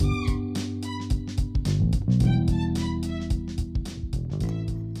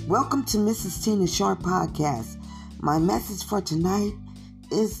Welcome to Mrs. Tina's Short Podcast. My message for tonight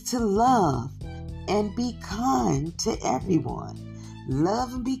is to love and be kind to everyone.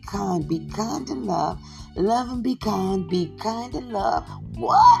 Love and be kind. Be kind and love. Love and be kind. Be kind and love.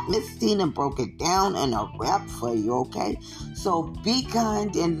 What? Miss Tina broke it down in a rap for you, okay? So be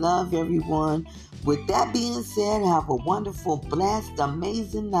kind and love everyone. With that being said, have a wonderful, blessed,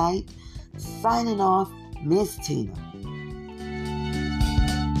 amazing night. Signing off, Miss Tina.